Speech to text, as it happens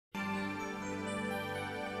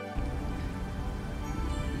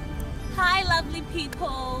Hey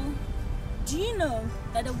people, do you know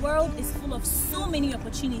that the world is full of so many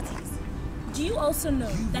opportunities? Do you also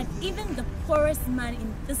know that even the poorest man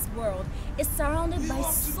in this world is surrounded by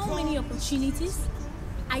so many opportunities?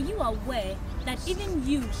 Are you aware that even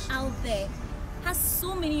you out there has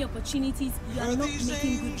so many opportunities you are not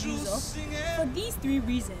making good use of? For these three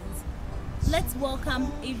reasons, let's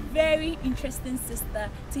welcome a very interesting sister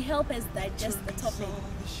to help us digest the topic.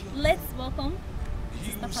 Let's welcome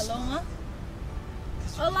Sister Paloma.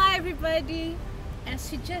 Hola everybody! As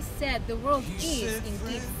she just said, the world is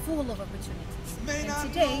indeed full of opportunities.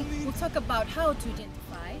 And today we'll talk about how to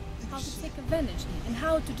identify, how to take advantage, and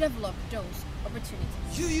how to develop those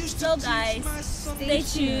opportunities. So guys, stay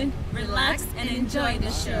tuned, relax, and enjoy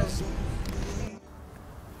the show.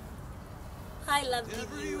 Hi lovely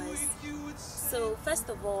viewers. So first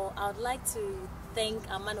of all, I would like to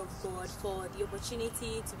thank our man of God for the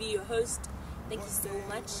opportunity to be your host. Thank you so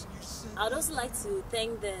much. I would also like to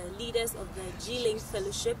thank the leaders of the G-Link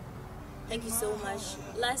Fellowship. Thank you so much.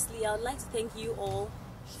 Lastly, I would like to thank you all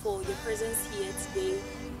for your presence here today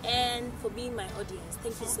and for being my audience.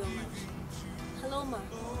 Thank you so much. Hello ma,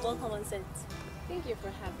 welcome on set. Thank you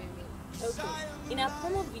for having me. Okay, in our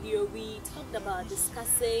promo video we talked about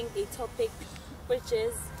discussing a topic which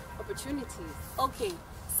is Opportunities. okay,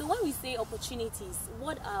 so when we say opportunities,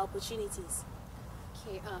 what are opportunities?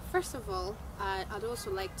 Okay, first of all, I'd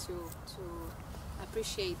also like to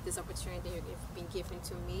appreciate this opportunity you've been given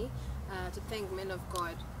to me, to thank men of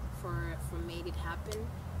God for made it happen,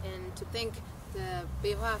 and to thank the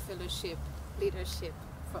Beihua Fellowship leadership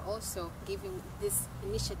for also giving this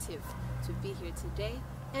initiative to be here today,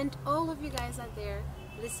 and all of you guys out there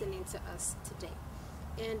listening to us today.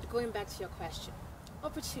 And going back to your question,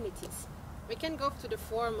 opportunities. We can go to the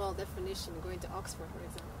formal definition, going to Oxford for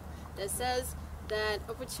example, that says that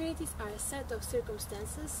opportunities are a set of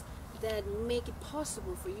circumstances that make it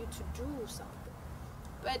possible for you to do something.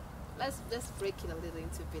 But let's break it a little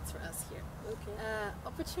into bits for us here. Okay.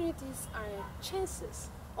 Opportunities are chances,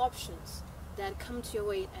 options that come to your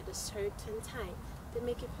way at a certain time that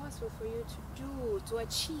make it possible for you to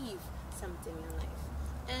achieve something in life.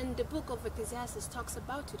 And the book of Ecclesiastes talks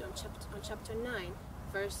about it on chapter 9,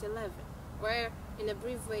 verse 11, where in a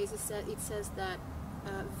brief way it says that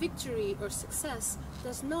victory or success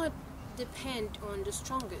does not depend on the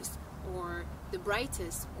strongest or the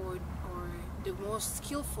brightest or the most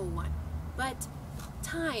skillful one, but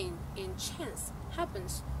time and chance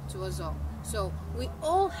happens to us all. So we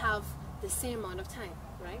all have the same amount of time,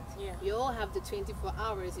 right? Yeah. You all have the 24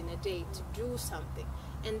 hours in a day to do something,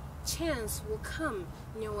 and chance will come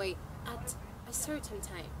in your way at a certain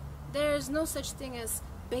time. There's no such thing as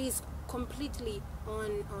based completely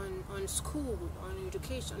on school, on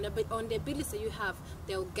education, on the abilities that you have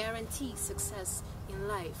that will guarantee success in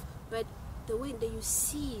life. But the way that you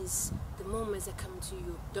seize the moments that come to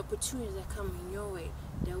you, the opportunities that come in your way,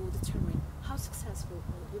 that will determine how successful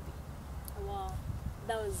will you be. Wow,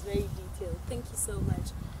 that was very detailed. Thank you so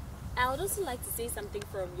much. I would also like to say something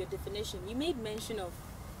from your definition. You made mention of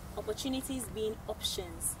opportunities being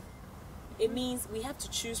options. It means we have to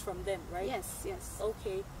choose from them, right? Yes, yes.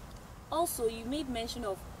 Okay. Also, you made mention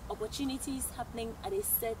of opportunities happening at a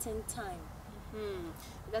certain time.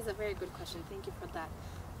 That's a very good question. Thank you for that.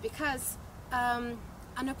 Because an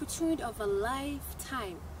opportunity of a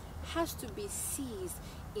lifetime has to be seized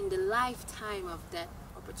in the lifetime of that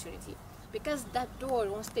opportunity. Because that door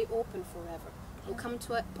won't stay open forever. Will come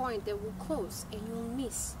to a point that will close and you'll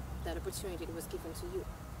miss that opportunity that was given to you.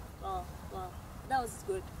 Wow, that was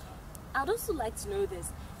good. I'd also like to know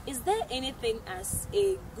this. Is there anything as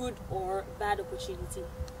a good or bad opportunity?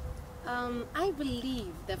 I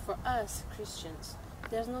believe that for us Christians,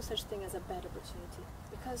 there's no such thing as a bad opportunity,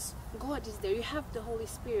 because God is there. You have the Holy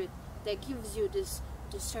Spirit that gives you this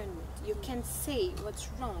discernment. You can say what's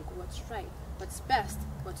wrong, what's right, what's best,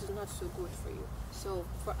 what is not so good for you. So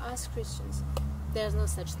for us Christians, there's no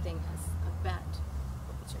such thing as a bad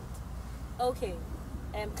opportunity. Okay.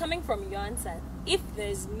 Coming from your answer, if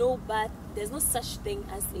there's no such thing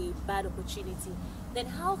as a bad opportunity, then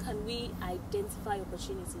how can we identify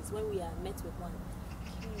opportunities when we are met with one?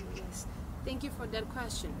 Okay, yes. Thank you for that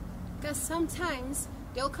question. Because sometimes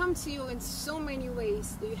they'll come to you in so many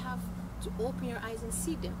ways that you have to open your eyes and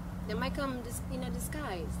see them. They might come in a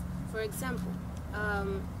disguise. For example,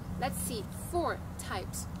 let's see 4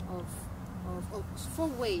 types of 4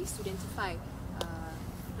 ways to identify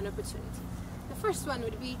an opportunity. The first one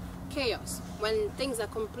would be chaos, when things are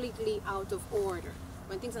completely out of order,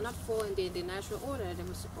 when things are not following the natural order that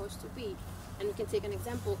they're supposed to be. And we can take an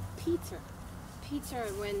example, Peter,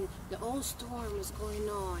 when the whole storm was going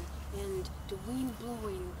on and the wind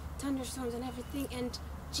blowing, thunderstorms and everything, and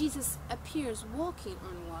Jesus appears walking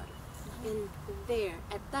on water. And there,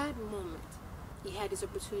 at that moment, he had his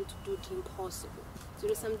opportunity to do the impossible, to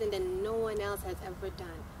do something that no one else has ever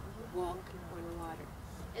done, walk on water.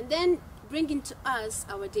 And then bringing to us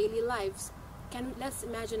our daily lives, let's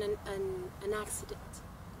imagine an accident,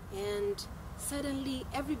 and suddenly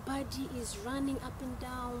everybody is running up and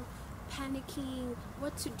down, panicking,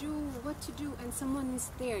 what to do, and someone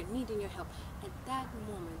is there needing your help. At that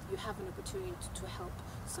moment, you have an opportunity to help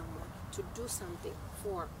someone, to do something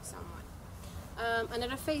for someone.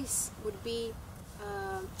 Another phase would be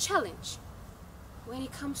challenge. When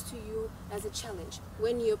it comes to you as a challenge,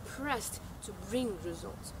 when you're pressed to bring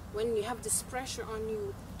results, when you have this pressure on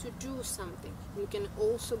you to do something. You can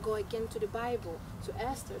also go again to the Bible, to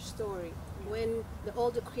Esther's story, when the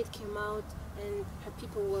old decree came out and her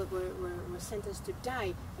people were sentenced to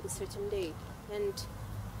die at a certain day, and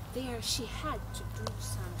there she had to do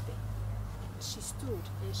something. She stood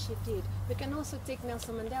and she did. We can also take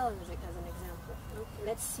Nelson Mandela as an example. Okay.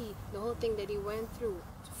 Let's see the whole thing that he went through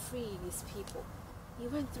to free his people. He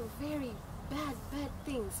went through very bad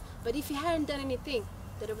things, but if he hadn't done anything,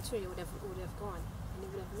 that opportunity would have gone and he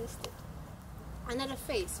would have missed it. Another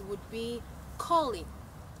phase would be calling,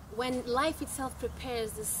 when life itself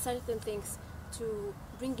prepares these certain things to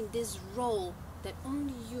bring in this role that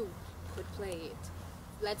only you could play it.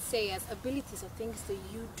 Let's say as abilities or things that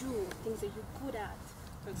you do, things that you're good at.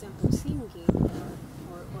 For example, singing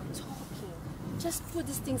or talking. Just put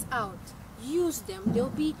these things out. Use them. They'll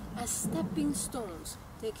be as stepping stones,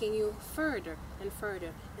 taking you further and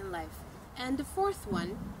further in life. And the fourth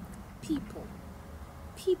one, people.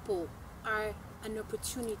 People are an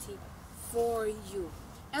opportunity for you.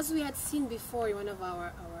 As we had seen before in one of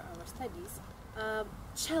our studies,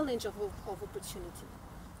 challenge of opportunity.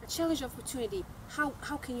 A challenge of opportunity, how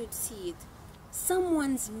can you see it?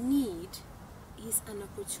 Someone's need is an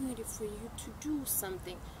opportunity for you to do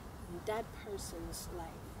something in that person's life.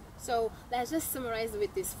 So let's just summarize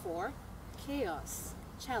with these four: chaos,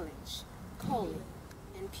 challenge, calling,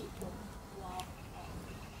 and people. Wow.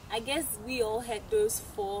 I guess we all had those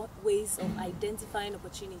 4 ways of identifying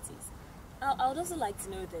opportunities. I would also like to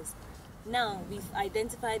know this. Now we've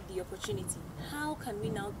identified the opportunity, how can we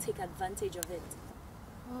now take advantage of it?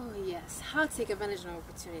 Oh yes, how to take advantage of an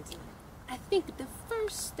opportunity. I think the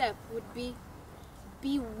first step would be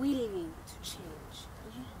willing to change.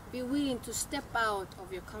 Be willing to step out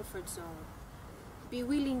of your comfort zone. Be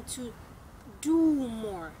willing to do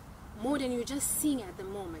more than you're just seeing at the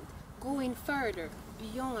moment. Going further,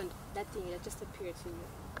 beyond that thing that just appeared to you.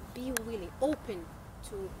 Be willing, open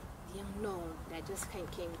to the unknown that just came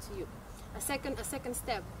to you. A second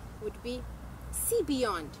step would be see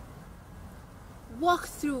beyond. Walk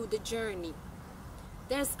through the journey.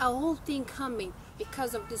 There's a whole thing coming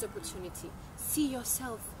because of this opportunity. See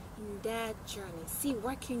yourself in that journey. See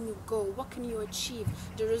where can you go, what can you achieve,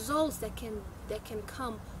 the results that can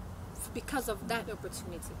come because of that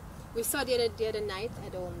opportunity. We saw the other night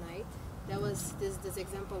at All Night, there was this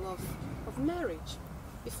example of marriage.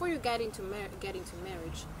 Before you get into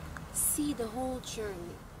marriage, see the whole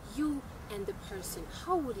journey. You and the person,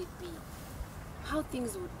 how would it be? How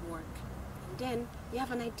things would work? And then you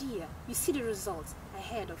have an idea. You see the results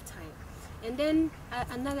ahead of time. And then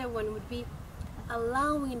another one would be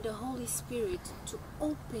allowing the Holy Spirit to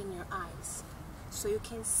open your eyes so you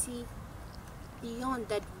can see beyond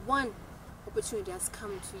that one opportunity that's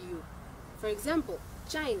come to you. For example,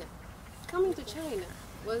 China. Coming to China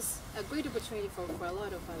was a great opportunity for a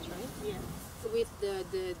lot of us, right? Yeah. With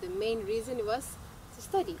the main reason was to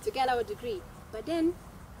study, to get our degree. But then,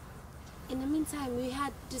 in the meantime, we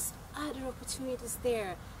had these other opportunities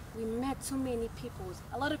there. We met so many people.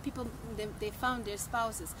 A lot of people, they found their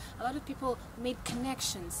spouses. A lot of people made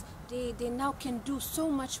connections. They now can do so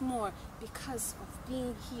much more because of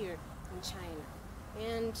being here in China.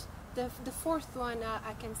 And the fourth one,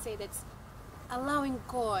 I can say that's allowing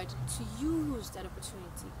God to use that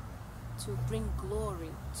opportunity to bring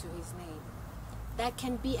glory to His name. That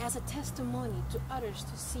can be as a testimony to others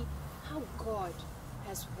to see how God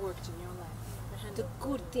has worked in your life. The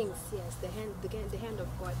good things, yes, the hand of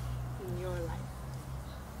God in your life.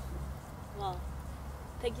 Wow,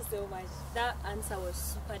 thank you so much. That answer was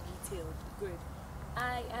super detailed. Good.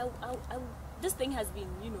 This thing has been,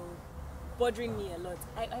 bothering me a lot.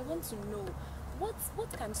 I want to know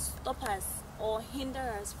what can stop us or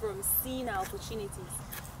hinder us from seeing our opportunities.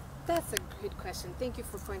 That's a great question. Thank you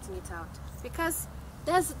for pointing it out. Because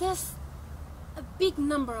there's a big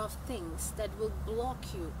number of things that will block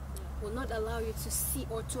you, will not allow you to see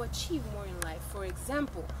or to achieve more in life. For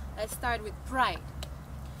example, let's start with pride.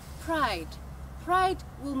 Pride. Pride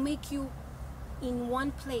will make you in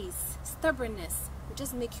one place. Stubbornness will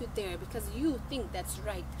just make you there because you think that's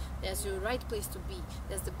right. That's your right place to be.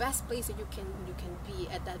 That's the best place that you can be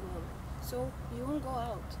at that moment. So you won't go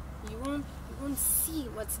out. You won't see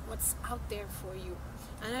what's out there for you.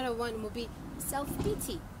 Another one will be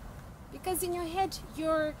self-pity. Because in your head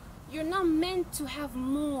you're not meant to have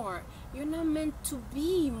more. You're not meant to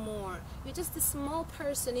be more. You're just a small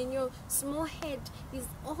person. In your small head is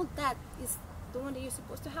all that is the one that you're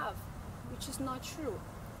supposed to have, which is not true.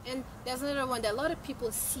 And there's another one that a lot of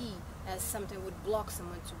people see as something that would block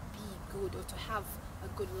someone to be good or to have a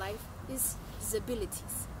good life is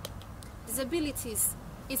disabilities. Disabilities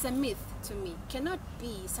is a myth to me. It cannot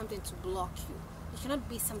be something to block you. It cannot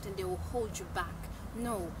be something that will hold you back.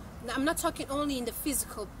 No. I'm not talking only in the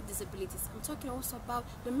physical disabilities. I'm talking also about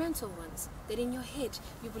the mental ones. That in your head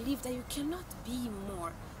you believe that you cannot be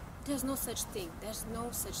more. There's no such thing. There's no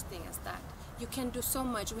such thing as that. You can do so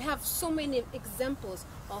much. We have so many examples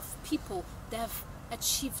of people that have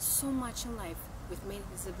achieved so much in life with many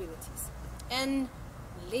disabilities. And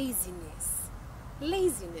laziness.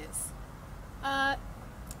 Laziness.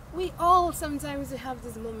 We all sometimes have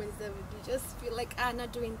these moments that we just feel like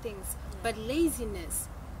not doing things. Yeah. But laziness,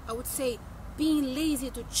 I would say being lazy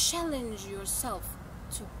to challenge yourself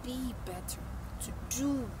to be better, to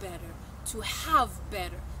do better, to have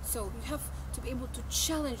better. So you have to be able to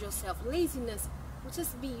challenge yourself. Laziness will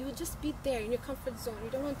just be, you will just be there in your comfort zone. You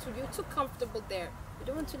don't want to, you're too comfortable there. You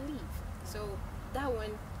don't want to leave. So that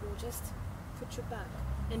one will just put you back.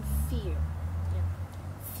 And fear. Yeah.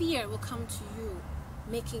 Fear will come to you,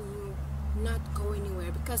 making you not go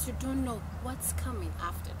anywhere because you don't know what's coming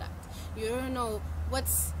after that. You don't know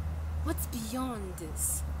what's beyond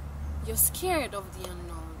this. You're scared of the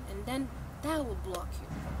unknown, and then that will block you.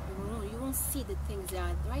 You won't see the things that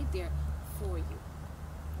are right there for you.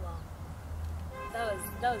 Wow,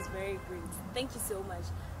 that was very great. Thank you so much.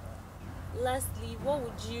 Lastly, what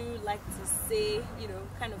would you like to say,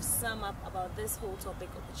 kind of sum up about this whole topic,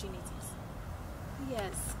 opportunities?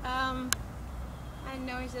 Yes, I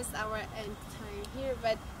know it's just our end time here,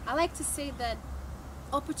 but I like to say that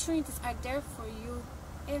opportunities are there for you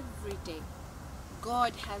every day.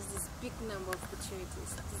 God has this big number of opportunities,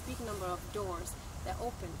 this big number of doors that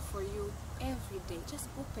open for you every day. Just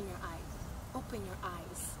open your eyes. Open your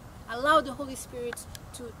eyes. Allow the Holy Spirit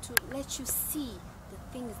to let you see the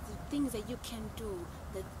things that you can do,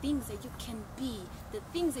 the things that you can be, the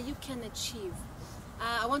things that you can achieve.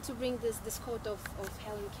 I want to bring this quote of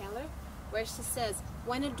Helen Keller, where she says,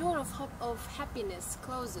 when a door of happiness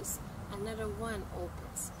closes, another one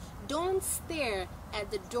opens. Don't stare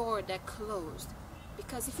at the door that closed,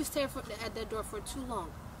 because if you stare at the door for too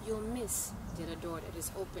long, you'll miss the other door that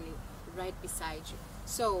is opening right beside you.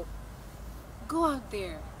 So go out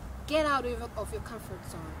there, get out of your comfort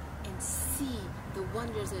zone, and see the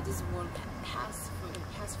wonders that this world has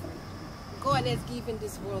for you. God has given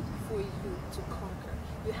this world for you to conquer.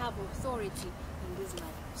 You have authority in this life.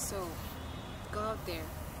 So go out there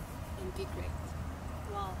and be great.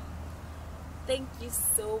 Wow. Thank you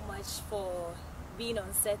so much for being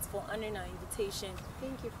on set, for honoring our invitation.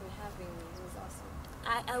 Thank you for having me. It was awesome.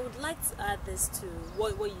 I would like to add this to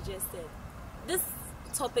what you just said. This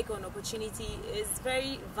topic on opportunity is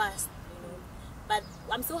very vast, but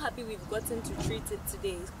I'm so happy we've gotten to treat it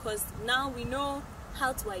today, because now we know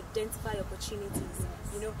how to identify opportunities,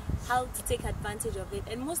 how to take advantage of it,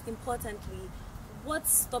 and most importantly, what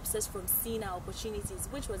stops us from seeing our opportunities,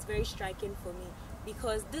 which was very striking for me,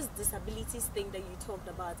 because this disabilities thing that you talked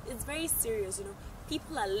about, it's very serious.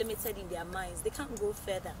 People are limited in their minds. They can't go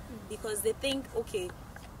further because they think, okay,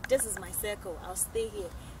 this is my circle, I'll stay here.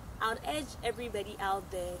 I would urge everybody out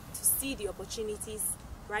there to see the opportunities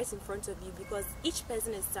right in front of you, because each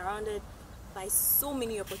person is surrounded by so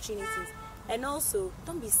many opportunities. And also,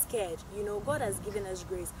 don't be scared. God has given us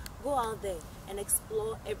grace. Go out there and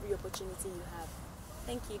explore every opportunity you have.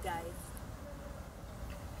 Thank you, guys.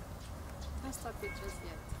 Can't stop pictures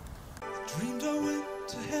yet. Dreamed I went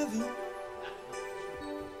to heaven.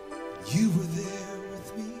 You were there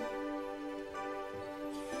with me.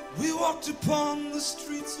 We walked upon the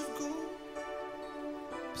streets of gold,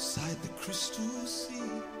 beside the crystal sea.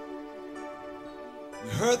 We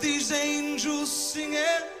heard these angels singing,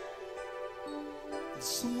 and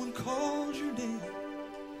someone called your name.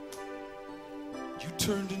 You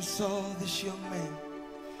turned and saw this young man,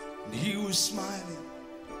 and he was smiling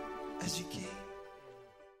as you came.